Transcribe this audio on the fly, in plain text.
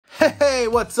Hey,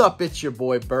 what's up? It's your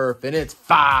boy Burf, and it's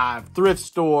 5 Thrift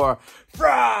Store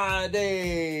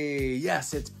Friday.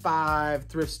 Yes, it's 5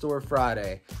 Thrift Store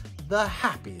Friday, the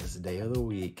happiest day of the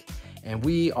week. And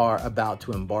we are about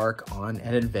to embark on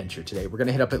an adventure today. We're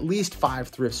gonna hit up at least 5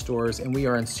 thrift stores, and we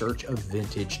are in search of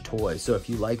vintage toys. So if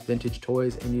you like vintage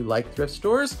toys and you like thrift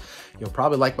stores, you'll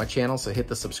probably like my channel, so hit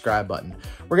the subscribe button.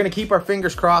 We're gonna keep our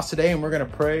fingers crossed today, and we're gonna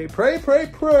pray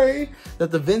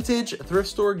that the vintage thrift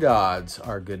store gods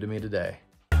are good to me today.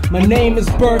 My name is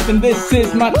Burf, and this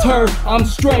is my turf. I'm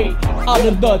straight out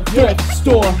of the thrift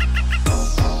store.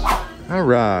 All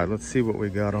right, let's see what we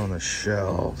got on the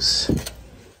shelves.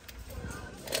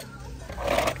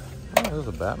 There's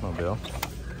a Batmobile.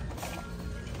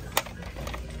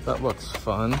 That looks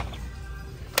fun.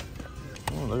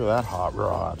 Oh, look at that hot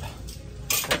rod.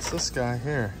 What's this guy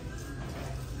here?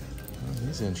 Oh,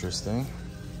 he's interesting.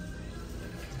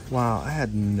 Wow, I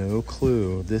had no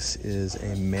clue. This is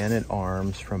a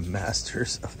Man-at-Arms from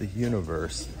Masters of the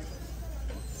Universe.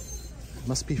 It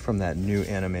must be from that new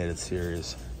animated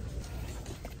series.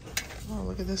 Oh,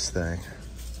 look at this thing.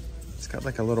 It's got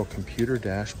like a little computer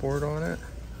dashboard on it.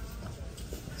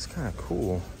 It's kind of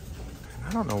cool. I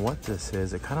don't know what this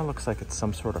is. It kind of looks like it's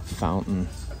some sort of fountain.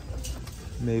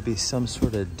 Maybe some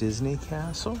sort of Disney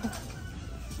castle.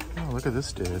 Oh, look at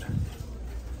this dude.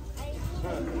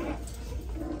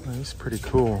 Oh, he's pretty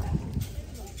cool.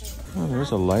 Oh,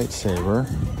 there's a lightsaber.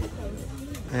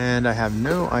 And I have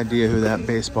no idea who that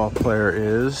baseball player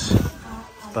is,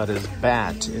 but his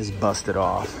bat is busted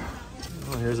off.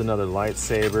 Oh, here's another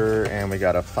lightsaber, and we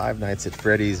got a Five Nights at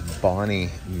Freddy's Bonnie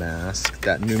mask.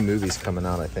 That new movie's coming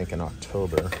out, I think, in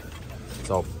October. It's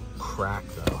all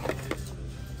cracked, though.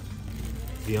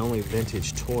 The only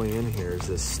vintage toy in here is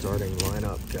this starting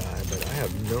lineup guy, but I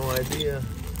have no idea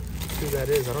who that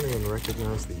is. I don't even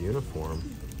recognize the uniform.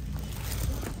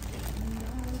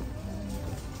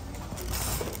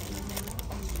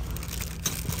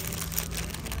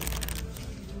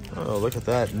 Oh, look at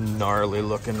that gnarly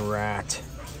looking rat.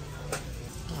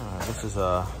 This is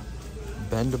a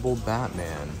bendable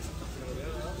Batman.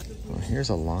 Well, here's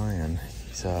a lion.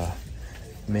 He's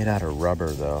made out of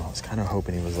rubber though. I was kind of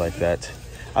hoping he was like that.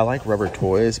 I like rubber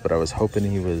toys, but I was hoping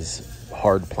he was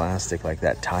hard plastic like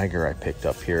that tiger I picked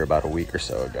up here about a week or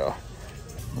so ago.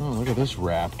 Oh, look at this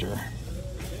raptor.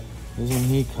 Isn't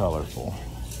he colorful?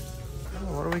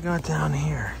 Oh, what do we got down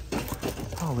here?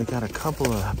 Oh, we got a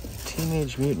couple of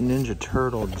Teenage Mutant Ninja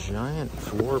Turtle giant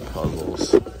floor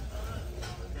puzzles.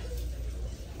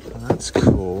 Oh, that's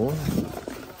cool.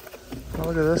 Oh,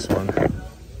 look at this one. I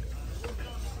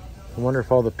wonder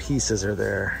if all the pieces are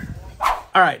there.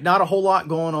 All right, not a whole lot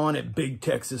going on at Big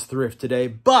Texas Thrift today,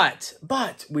 but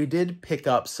we did pick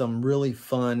up some really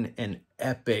fun and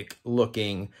epic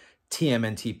looking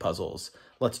TMNT puzzles.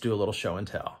 Let's do a little show and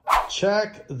tell.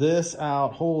 Check this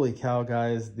out. Holy cow,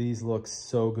 guys. These look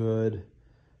so good.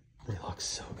 They look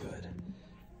so good.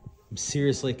 I'm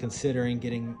seriously considering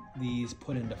getting these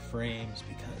put into frames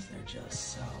because they're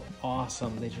just so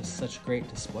awesome. They're just such great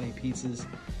display pieces.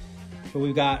 But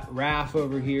we've got Raph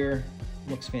over here.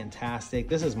 Looks fantastic.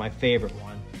 This is my favorite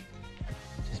one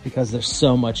just because there's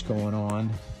so much going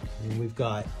on. And we've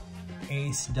got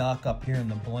Ace Duck up here in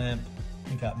the blimp.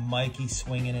 We got Mikey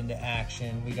swinging into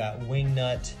action. We got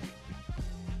Wingnut.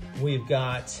 We've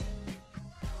got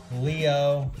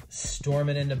Leo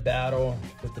storming into battle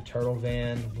with the turtle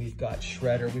van. We've got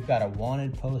Shredder. We've got a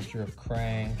wanted poster of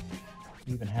Krang.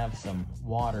 We even have some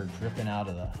water dripping out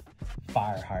of the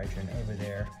fire hydrant over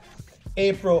there.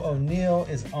 April O'Neil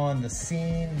is on the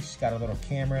scene. She's got a little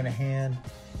camera in a hand.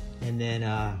 And then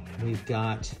we've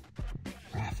got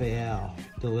Raphael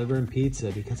delivering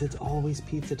pizza because it's always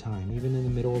pizza time, even in the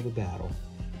middle of a battle.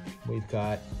 We've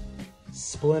got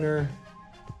Splinter.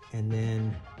 And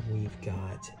then we've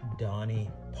got Donnie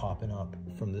popping up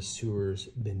from the sewers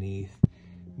beneath.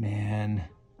 Man,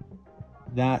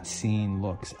 that scene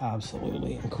looks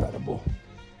absolutely incredible.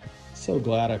 So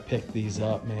glad I picked these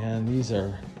up, man. These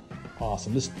are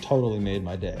awesome. This totally made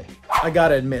my day. I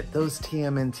gotta admit, those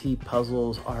TMNT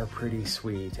puzzles are pretty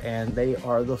sweet, and they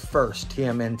are the first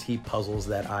TMNT puzzles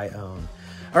that I own.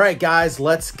 All right, guys,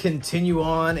 let's continue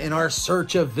on in our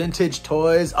search of vintage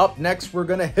toys. Up next, we're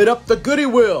gonna hit up the Goodie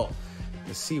Wheel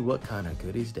to see what kind of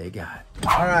goodies they got.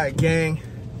 All right, gang,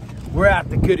 we're at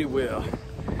the Goodie Wheel,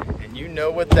 and you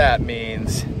know what that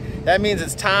means. That means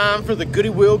it's time for the Goodie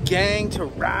Wheel gang to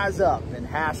rise up and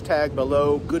hashtag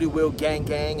below Goodie Wheel gang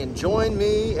gang and join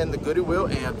me in the Goodie Wheel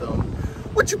anthem.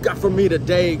 What you got for me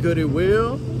today, Goodie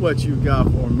Wheel? What you got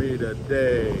for me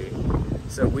today?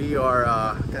 So we are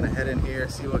gonna head in here,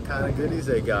 see what kind of goodies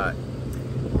they got.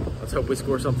 Let's hope we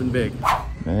score something big.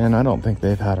 Man, I don't think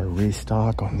they've had a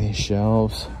restock on these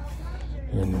shelves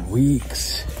in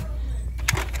weeks.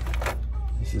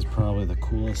 This is probably the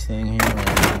coolest thing here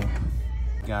right now.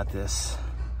 Got this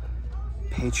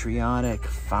patriotic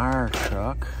fire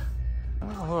truck.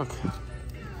 Oh, look.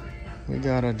 We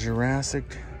got a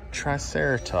Jurassic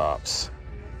Triceratops.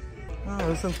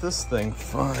 Oh, isn't this thing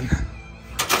fun?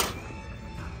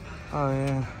 Oh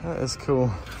yeah, that is cool.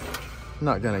 I'm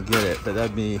not gonna get it, but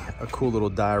that'd be a cool little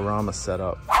diorama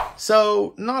setup.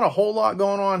 So not a whole lot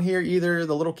going on here either.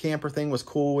 The little camper thing was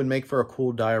cool, would make for a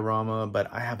cool diorama,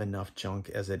 but I have enough junk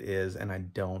as it is and I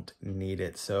don't need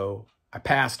it. So I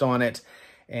passed on it.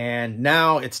 And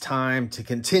now it's time to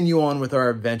continue on with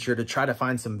our adventure to try to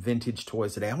find some vintage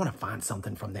toys today. I want to find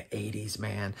something from the 80s,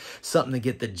 man. Something to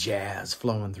get the jazz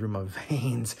flowing through my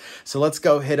veins. So let's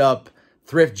go hit up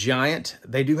Thrift Giant.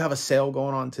 They do have a sale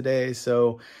going on today,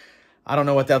 so I don't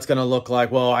know what that's going to look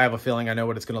like. Well, I have a feeling I know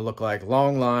what it's going to look like.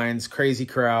 Long lines, crazy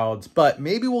crowds, but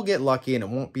maybe we'll get lucky and it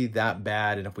won't be that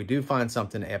bad. And if we do find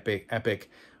something epic,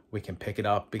 we can pick it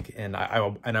up, and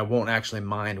I won't actually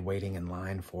mind waiting in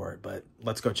line for it, but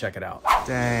let's go check it out.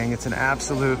 Dang, it's an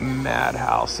absolute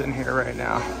madhouse in here right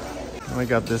now. And we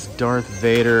got this Darth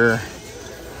Vader.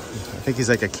 I think he's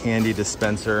like a candy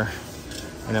dispenser.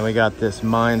 And then we got this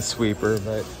Minesweeper,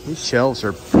 but these shelves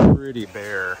are pretty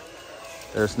bare.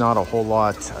 There's not a whole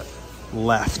lot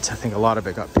left. I think a lot of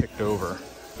it got picked over.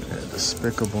 Yeah,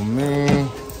 Despicable Me.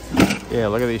 Yeah,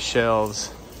 look at these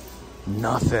shelves.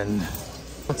 Nothing.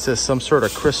 What's this, some sort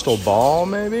of crystal ball,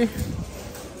 maybe?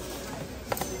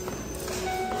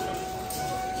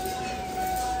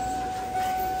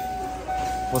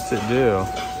 What's it do?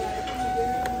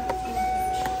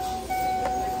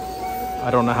 I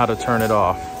don't know how to turn it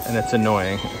off, and it's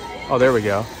annoying. Oh, there we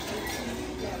go.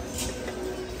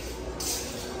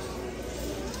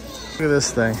 Look at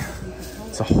this thing.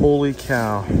 It's a holy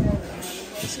cow.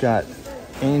 It's got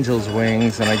angel's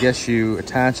wings, and I guess you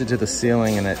attach it to the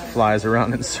ceiling and it flies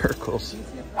around in circles.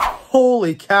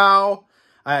 Holy cow.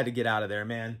 I had to get out of there,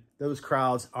 man. Those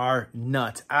crowds are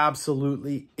nuts.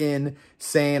 Absolutely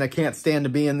insane. I can't stand to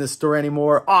be in this store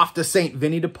anymore. Off to St.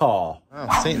 Vinny de Paul.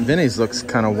 Oh, St. Vinny's looks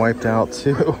kind of wiped out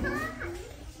too.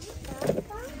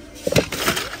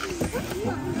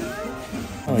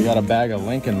 Oh, we got a bag of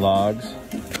Lincoln Logs.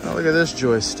 Oh, look at this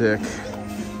joystick.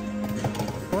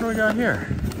 What do we got here?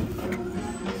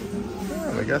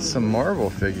 We got some Marvel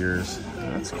figures.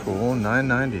 That's cool.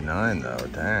 $9.99 though.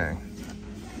 Dang.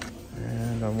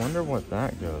 And I wonder what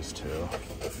that goes to.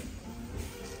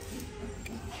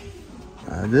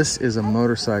 This is a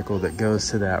motorcycle that goes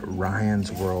to that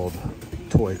Ryan's World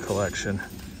toy collection.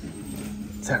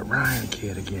 It's that Ryan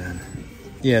kid again.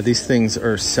 Yeah, these things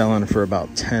are selling for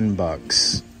about 10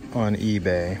 bucks on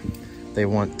eBay. They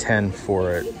want 10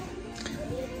 for it.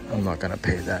 I'm not gonna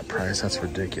pay that price. That's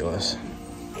ridiculous.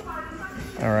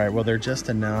 All right, well, they're just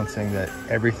announcing that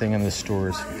everything in the store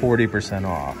is 40%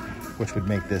 off, which would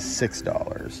make this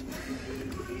 $6.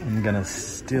 I'm gonna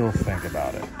still think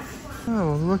about it.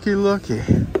 Oh, looky.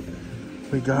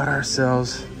 We got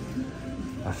ourselves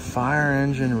a fire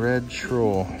engine red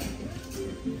troll.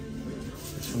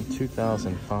 It's from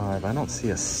 2005. I don't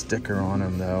see a sticker on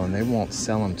them though, and they won't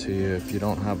sell them to you if you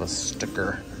don't have a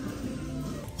sticker.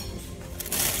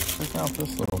 Check out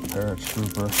this little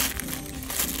paratrooper.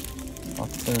 About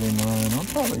 39. I'll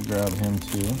probably grab him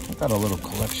too. I've got a little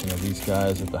collection of these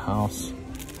guys at the house.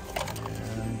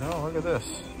 And oh, look at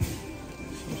this.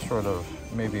 Some sort of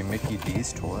maybe Mickey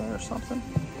D's toy or something.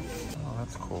 Oh,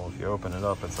 that's cool. If you open it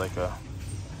up, it's like a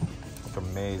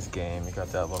maze game. You got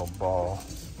that little ball.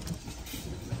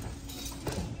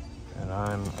 And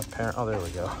I'm apparent. Oh, there we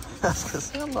go. That's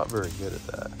because I'm not very good at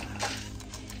that.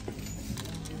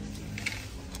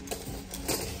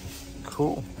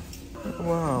 Cool.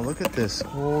 Wow, look at this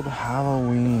old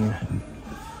Halloween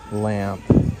lamp.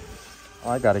 Oh,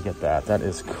 I gotta get that. That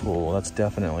is cool. That's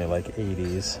definitely like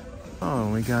 80s. Oh,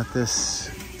 and we got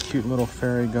this cute little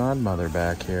fairy godmother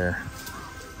back here.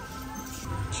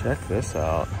 Check this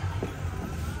out.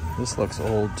 This looks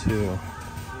old too.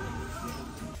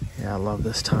 Yeah, I love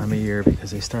this time of year because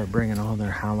they start bringing all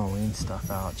their Halloween stuff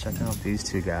out. Check out these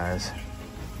two guys.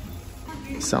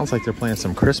 It sounds like they're playing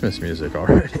some Christmas music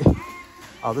already.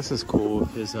 Oh, this is cool.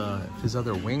 If his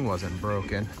other wing wasn't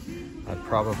broken, I'd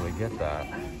probably get that.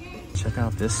 Check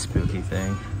out this spooky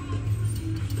thing.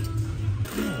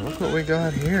 Oh, look what we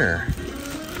got here.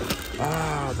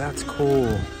 Oh, that's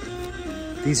cool.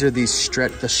 These are the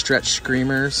stretch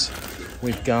screamers.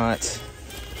 We've got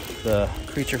the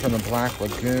creature from the Black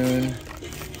Lagoon.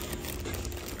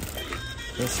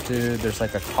 This dude, there's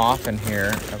like a coffin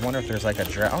here. I wonder if there's like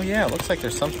a oh yeah, it looks like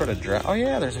there's some sort of oh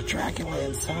yeah, there's a Dracula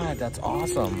inside. That's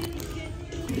awesome.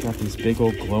 We got these big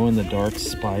old glow-in-the-dark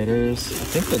spiders. I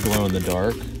think they glow in the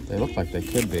dark. They look like they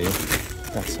could be.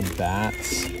 Got some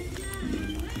bats.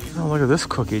 Oh, look at this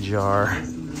cookie jar.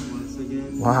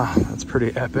 Wow, that's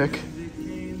pretty epic.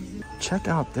 Check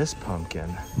out this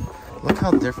pumpkin. Look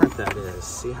how different that is.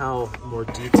 See how more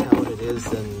detailed it is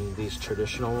than these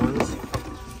traditional ones?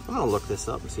 I'm gonna look this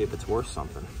up and see if it's worth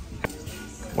something.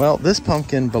 Well, this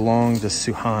pumpkin belonged to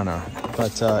Suhana,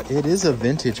 but it is a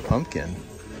vintage pumpkin.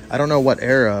 I don't know what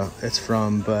era it's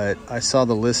from, but I saw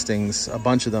the listings, a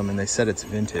bunch of them, and they said it's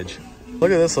vintage.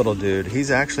 Look at this little dude. He's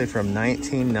actually from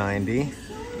 1990.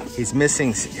 He's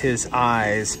missing his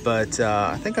eyes, but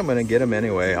I think I'm gonna get him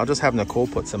anyway. I'll just have Nicole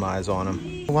put some eyes on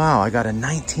him. Wow, I got a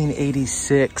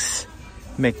 1986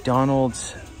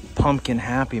 McDonald's pumpkin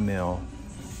Happy Meal.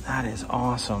 That is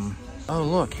awesome. Oh,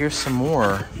 look, here's some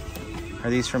more. Are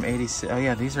these from 86? Oh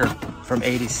yeah, these are from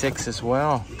 86 as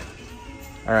well.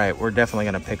 All right, we're definitely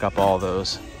gonna pick up all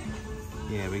those.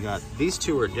 Yeah, we got, these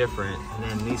two are different, and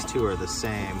then these two are the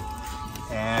same.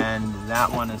 And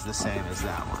that one is the same as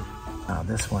that one. Now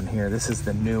this one here, this is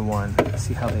the new one.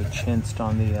 See how they chinsed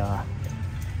on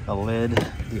the lid?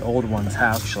 The old ones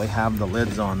actually have the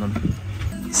lids on them.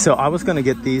 So I was gonna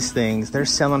get these things. They're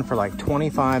selling for like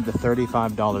 $25 to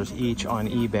 $35 each on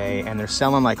eBay, and they're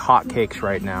selling like hotcakes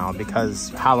right now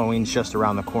because Halloween's just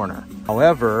around the corner.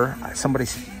 However, somebody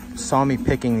saw me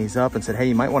picking these up and said, hey,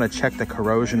 you might wanna check the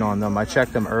corrosion on them. I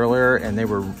checked them earlier and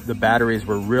the batteries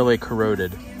were really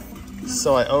corroded.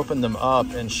 So I opened them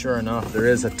up, and sure enough, there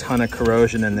is a ton of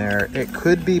corrosion in there. It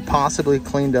could be possibly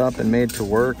cleaned up and made to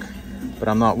work, but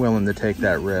I'm not willing to take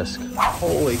that risk.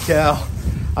 Holy cow,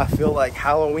 I feel like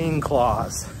Halloween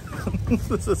Claus.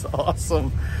 This is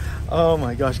awesome. Oh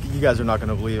my gosh, you guys are not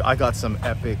gonna believe, I got some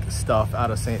epic stuff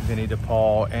out of St. Vinny de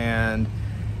Paul, and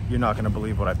you're not gonna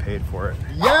believe what I paid for it.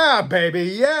 Yeah, baby,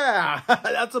 yeah!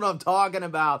 That's what I'm talking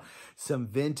about. Some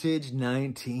vintage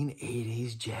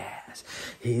 1980s jazz.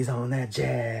 He's on that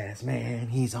jazz, man.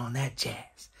 He's on that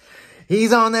jazz.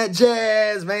 He's on that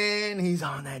jazz, man. He's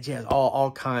on that jazz.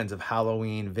 All kinds of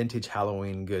Halloween, vintage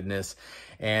Halloween goodness.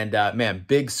 And man,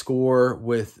 big score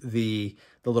with the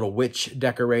little witch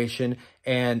decoration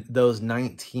and those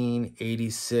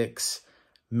 1986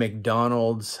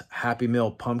 McDonald's Happy Meal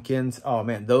pumpkins. Oh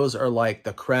man, those are like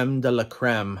the creme de la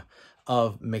creme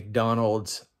of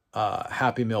McDonald's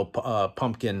Happy Meal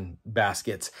pumpkin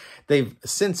baskets. They've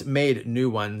since made new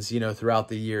ones, you know, throughout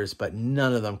the years, but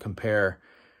none of them compare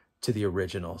to the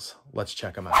originals. Let's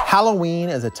check them out. Halloween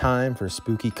is a time for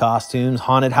spooky costumes,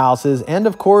 haunted houses, and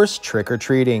of course,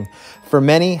 trick-or-treating. For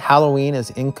many, Halloween is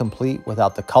incomplete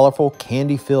without the colorful,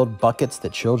 candy-filled buckets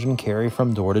that children carry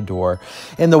from door to door.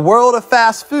 In the world of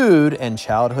fast food and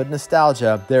childhood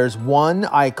nostalgia, there's one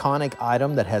iconic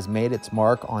item that has made its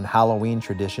mark on Halloween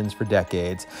traditions for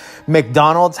decades.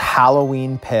 McDonald's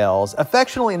Halloween Pails,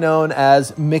 affectionately known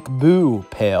as McBoo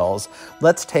Pails.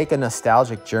 Let's take a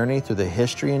nostalgic journey through the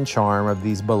history and charm of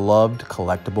these beloved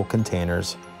collectible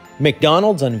containers.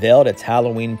 McDonald's unveiled its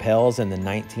Halloween Pails in the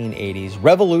 1980s,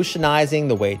 revolutionizing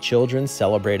the way children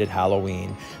celebrated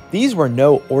Halloween. These were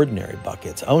no ordinary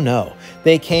buckets, oh no.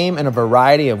 They came in a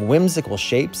variety of whimsical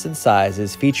shapes and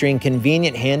sizes, featuring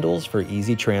convenient handles for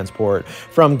easy transport.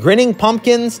 From grinning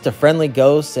pumpkins to friendly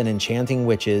ghosts and enchanting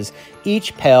witches,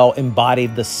 each pail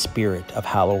embodied the spirit of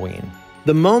Halloween.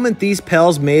 The moment these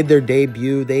pails made their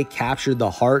debut, they captured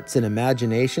the hearts and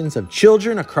imaginations of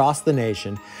children across the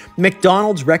nation.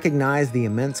 McDonald's recognized the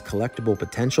immense collectible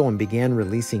potential and began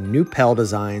releasing new pail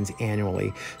designs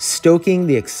annually, stoking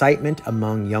the excitement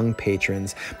among young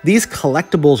patrons. These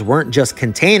collectibles weren't just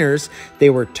containers, they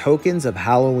were tokens of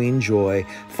Halloween joy,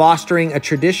 fostering a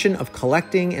tradition of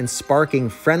collecting and sparking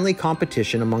friendly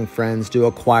competition among friends to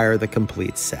acquire the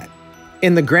complete set.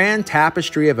 In the grand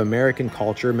tapestry of American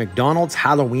culture, McDonald's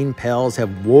Halloween Pails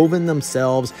have woven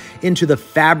themselves into the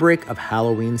fabric of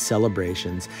Halloween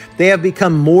celebrations. They have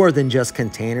become more than just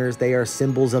containers. They are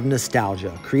symbols of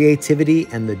nostalgia, creativity,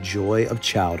 and the joy of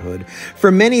childhood.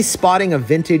 For many, spotting a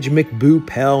vintage McBoo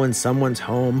Pail in someone's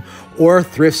home or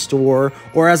thrift store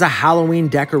or as a Halloween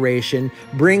decoration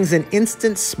brings an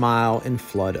instant smile and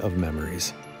flood of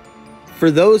memories. For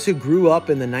those who grew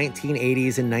up in the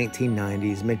 1980s and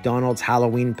 1990s, McDonald's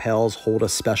Halloween Pails hold a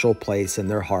special place in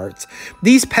their hearts.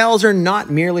 These pails are not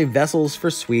merely vessels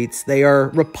for sweets, they are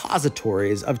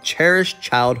repositories of cherished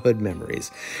childhood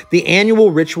memories. The annual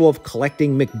ritual of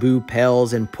collecting McBoo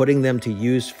pails and putting them to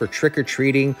use for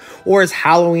trick-or-treating or as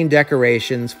Halloween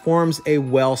decorations forms a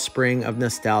wellspring of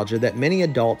nostalgia that many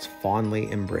adults fondly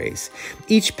embrace.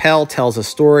 Each pail tells a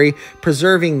story,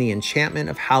 preserving the enchantment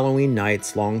of Halloween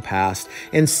nights long past,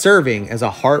 and serving as a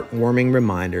heartwarming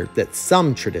reminder that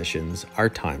some traditions are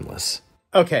timeless.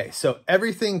 Okay, so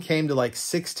everything came to like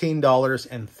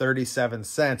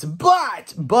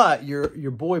 $16.37, but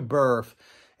your boy Burf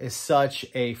is such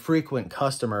a frequent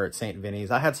customer at St.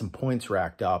 Vinny's. I had some points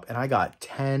racked up and I got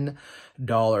 $10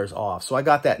 off. So I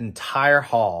got that entire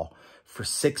haul for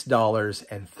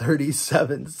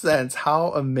 $6.37.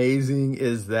 How amazing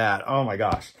is that? Oh my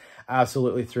gosh.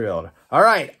 Absolutely thrilled. All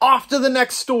right, off to the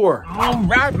next store. All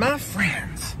right, my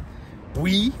friends,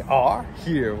 we are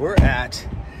here. We're at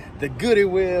the Goody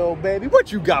Will, baby.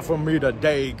 What you got for me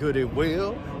today, Goody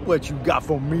Will? What you got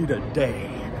for me today?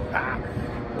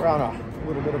 We're on a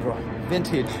little bit of a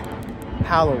vintage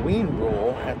Halloween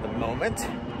roll at the moment.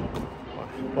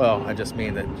 Well, I just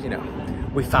mean that, you know,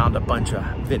 we found a bunch of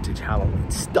vintage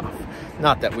Halloween stuff.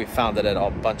 Not that we found it at a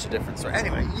bunch of different stores.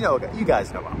 Anyway, you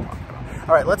guys know what I'm talking about.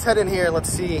 All right, let's head in here. Let's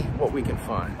see what we can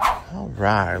find. All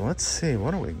right, let's see. What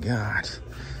do we got?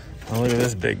 Oh, look at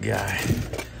this big guy.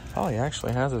 Oh, he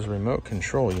actually has his remote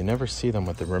control. You never see them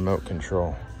with the remote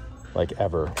control, like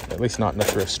ever. At least not in the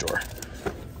thrift store.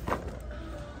 Oh,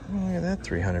 look at that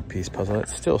 300-piece puzzle.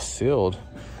 It's still sealed.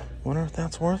 Wonder if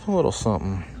that's worth a little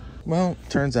something. Well,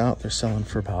 turns out they're selling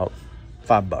for about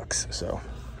 $5, so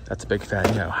that's a big fan,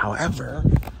 you know. However,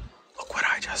 look what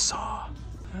I just saw.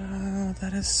 Oh,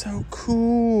 that is so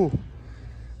cool.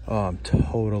 Oh, I'm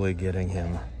totally getting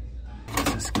him.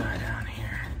 What's this guy down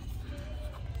here?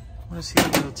 What does he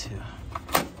go to?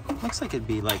 Looks like it'd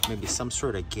be like maybe some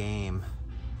sort of game.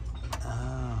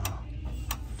 Oh,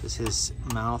 does his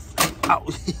mouth? Oh,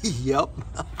 yep.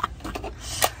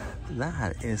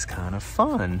 That is kind of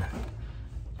fun.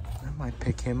 I might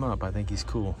pick him up. I think he's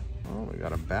cool. Oh, we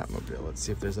got a Batmobile. Let's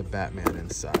see if there's a Batman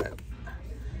inside.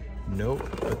 Nope,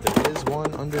 but there is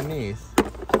one underneath. So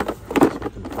we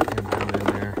can put him down in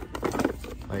there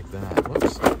like that.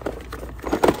 Whoops.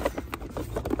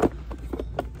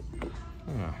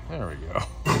 Oh, there we go.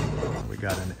 We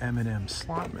got an M&M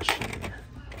slot machine.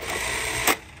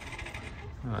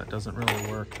 Oh, it doesn't really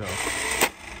work though.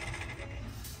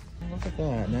 Look at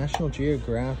that. National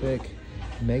Geographic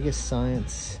Mega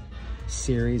Science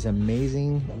Series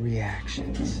Amazing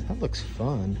Reactions. That looks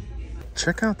fun.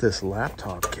 Check out this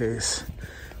laptop case.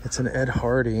 It's an Ed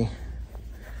Hardy.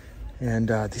 And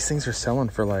these things are selling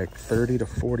for like 30 to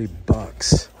 40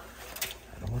 bucks.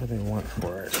 What do they want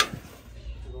for it?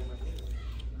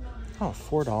 Oh,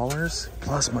 $4.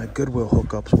 Plus my Goodwill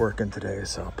hookup's working today,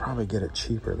 so I'll probably get it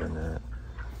cheaper than that.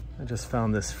 I just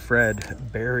found this Fred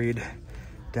buried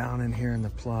down in here in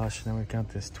the plush. Now we've got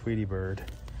this Tweety bird.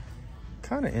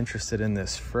 Kind of interested in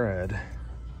this Fred.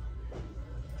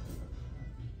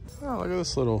 Oh, look at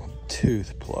this little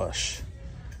tooth plush.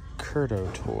 Curdo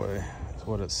toy is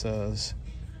what it says.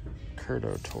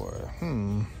 Curdo toy.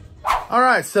 All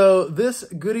right, so this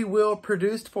Goody Will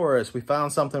produced for us. We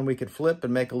found something we could flip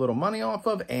and make a little money off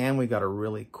of, and we got a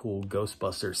really cool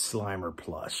Ghostbusters Slimer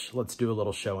plush. Let's do a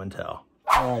little show and tell.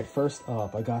 All right, first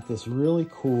up, I got this really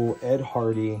cool Ed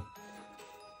Hardy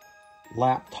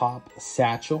laptop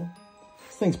satchel.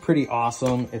 This thing's pretty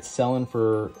awesome. It's selling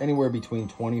for anywhere between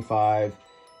 $25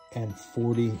 and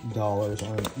 $40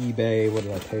 on eBay. What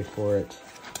did I pay for it?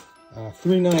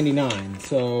 $3.99.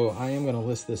 So I am going to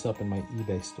list this up in my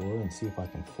eBay store and see if I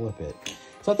can flip it.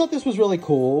 So I thought this was really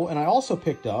cool. And I also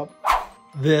picked up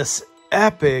this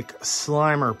epic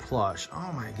Slimer plush.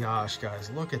 Oh my gosh, guys,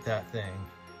 look at that thing.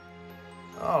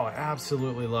 Oh, I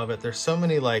absolutely love it. There's so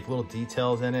many like little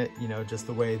details in it, you know, just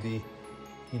the way the,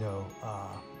 you know,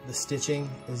 the stitching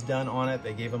is done on it.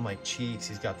 They gave him like cheeks.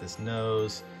 He's got this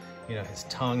nose. You know, his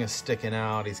tongue is sticking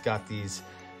out. He's got these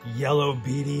yellow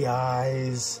beady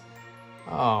eyes.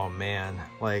 Oh man,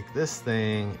 like this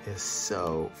thing is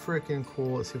so freaking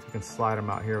cool. Let's see if we can slide him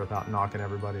out here without knocking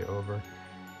everybody over.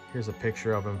 Here's a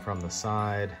picture of him from the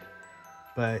side.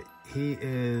 But he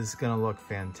is gonna look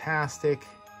fantastic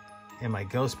in my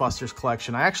Ghostbusters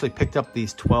collection. I actually picked up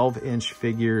these 12-inch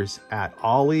figures at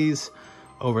Ollie's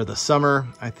over the summer.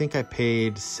 I think I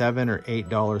paid $7 or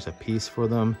 $8 a piece for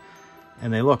them.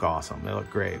 And they look awesome, they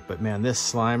look great. But man, this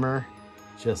Slimer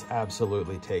just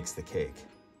absolutely takes the cake.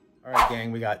 All right,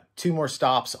 gang, we got 2 more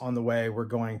stops on the way. We're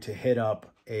going to hit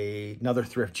up another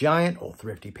Thrift Giant, old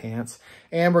Thrifty Pants,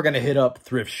 and we're gonna hit up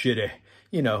Thrift City.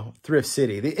 You know, Thrift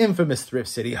City, the infamous Thrift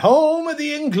City, home of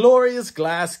the inglorious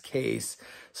glass case.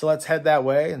 So let's head that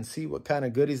way and see what kind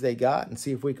of goodies they got and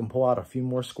see if we can pull out a few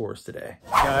more scores today.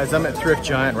 Guys, I'm at Thrift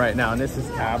Giant right now, and this is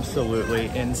absolutely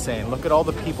insane. Look at all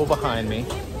the people behind me.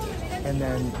 And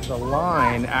then the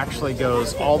line actually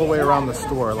goes all the way around the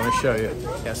store. Let me show you.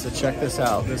 Yeah, so check this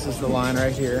out. This is the line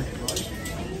right here.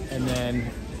 And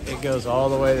then it goes all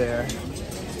the way there.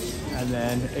 And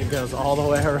then it goes all the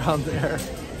way around there.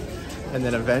 And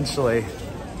then eventually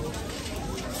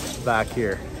back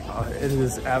here. Oh, it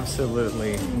is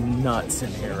absolutely nuts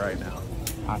in here right now.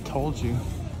 I told you.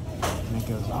 And it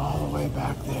goes all the way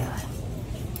back there.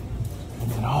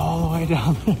 And then all the way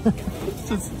down there.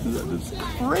 It's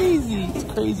crazy.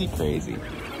 It's crazy, crazy.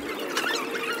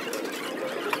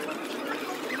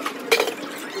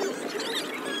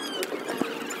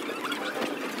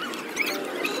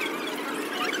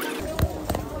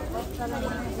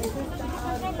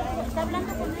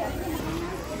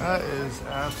 That is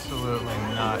absolutely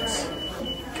nuts.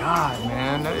 God,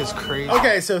 man, that is crazy.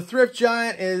 Okay, so Thrift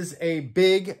Giant is a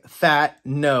big fat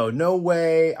no. No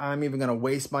way I'm even gonna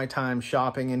waste my time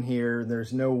shopping in here.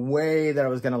 There's no way that I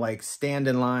was gonna like stand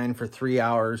in line for 3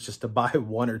 hours just to buy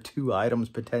 1 or 2 items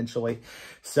potentially.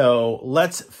 So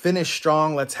let's finish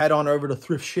strong. Let's head on over to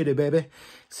Thrift City, baby.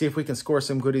 See if we can score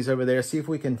some goodies over there. See if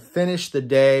we can finish the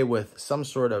day with some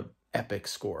sort of epic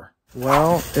score.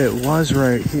 Well, it was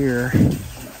right here.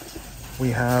 We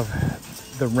have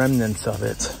the remnants of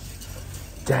it.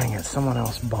 Dang it, someone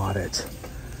else bought it.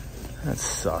 That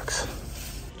sucks.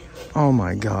 Oh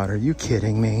my God, are you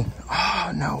kidding me?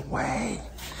 Oh, no way.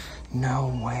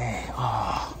 No way.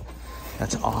 Oh,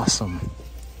 that's awesome.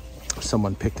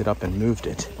 Someone picked it up and moved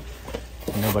it.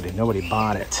 Nobody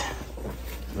bought it.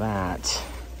 That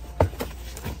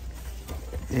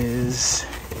is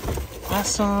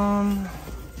awesome.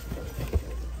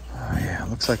 Oh yeah,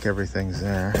 looks like everything's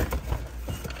there.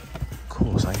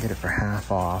 Cool, so I can get it for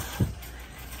half off.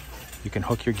 You can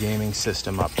hook your gaming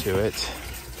system up to it,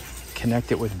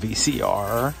 connect it with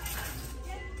VCR.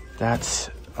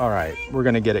 That's, all right, we're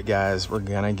gonna get it, guys. We're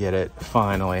gonna get it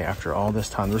finally after all this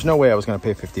time. There's no way I was gonna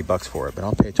pay 50 bucks for it, but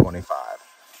I'll pay 25.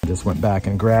 Just went back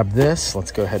and grabbed this.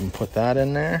 Let's go ahead and put that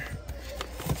in there.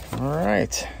 All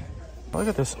right, look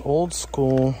at this old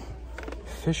school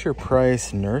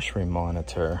Fisher-Price nursery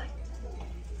monitor.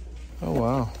 Oh,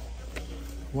 wow.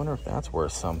 I wonder if that's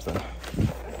worth something.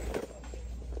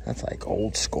 That's like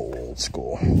old school, old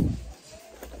school.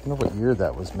 I wonder what year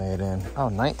that was made in. Oh,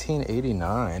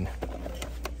 1989.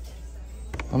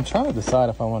 I'm trying to decide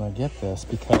if I want to get this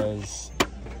because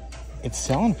it's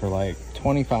selling for like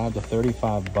 25 to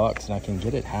 35 bucks and I can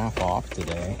get it half off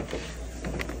today.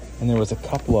 And there was a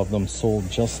couple of them sold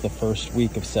just the first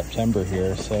week of September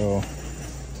here, so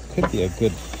could be a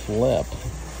good flip.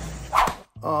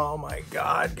 Oh my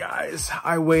God, guys.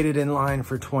 I waited in line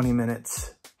for 20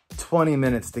 minutes. 20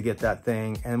 minutes to get that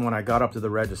thing. And when I got up to the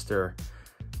register,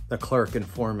 the clerk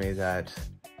informed me that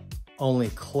only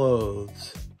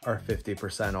clothes are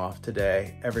 50% off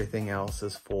today. Everything else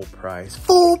is full price.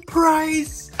 Full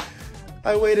price!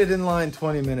 I waited in line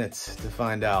 20 minutes to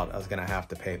find out I was gonna have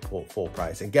to pay full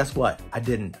price. And guess what? I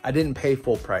didn't pay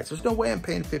full price. There's no way I'm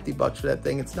paying 50 bucks for that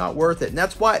thing. It's not worth it. And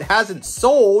that's why it hasn't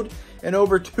sold in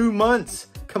over 2 months.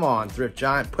 Come on, Thrift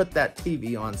Giant, put that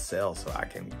TV on sale so I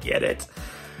can get it.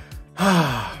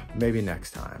 Maybe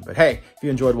next time. But hey, if you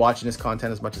enjoyed watching this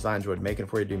content as much as I enjoyed making it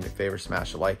for you, do me a favor,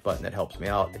 smash the like button. It helps me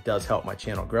out. It does help my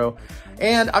channel grow.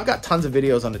 And I've got tons of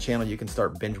videos on the channel you can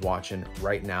start binge watching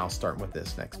right now, starting with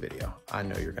this next video. I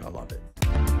know you're gonna love it.